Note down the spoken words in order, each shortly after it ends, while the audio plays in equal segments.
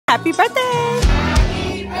Happy birthday!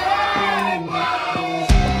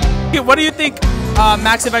 What do you think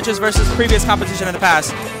Max Adventures versus previous competition in the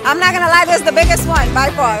past? I'm not gonna lie, this is the biggest one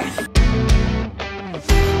by far.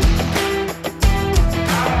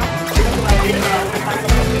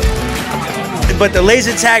 But the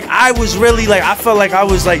laser tag, I was really like, I felt like I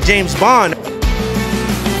was like James Bond.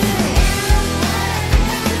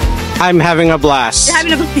 I'm having a blast. You're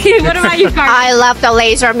having a blast. What about you, Carmen? I love the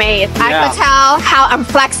laser maze. I could tell how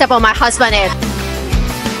inflexible my husband is.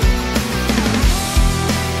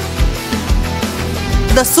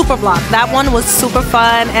 The super block, that one was super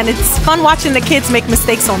fun, and it's fun watching the kids make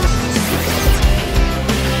mistakes on it.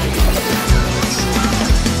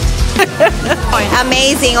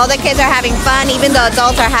 Amazing. All the kids are having fun. Even the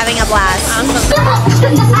adults are having a blast.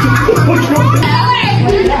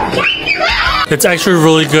 It's actually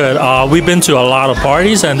really good. We've been to a lot of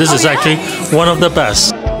parties, and this is actually one of the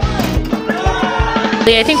best.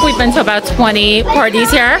 I think we've been to about 20 parties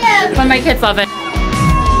here, but my kids love it.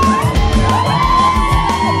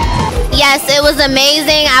 Yes, it was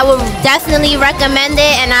amazing. I would definitely recommend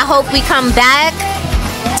it, and I hope we come back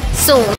soon.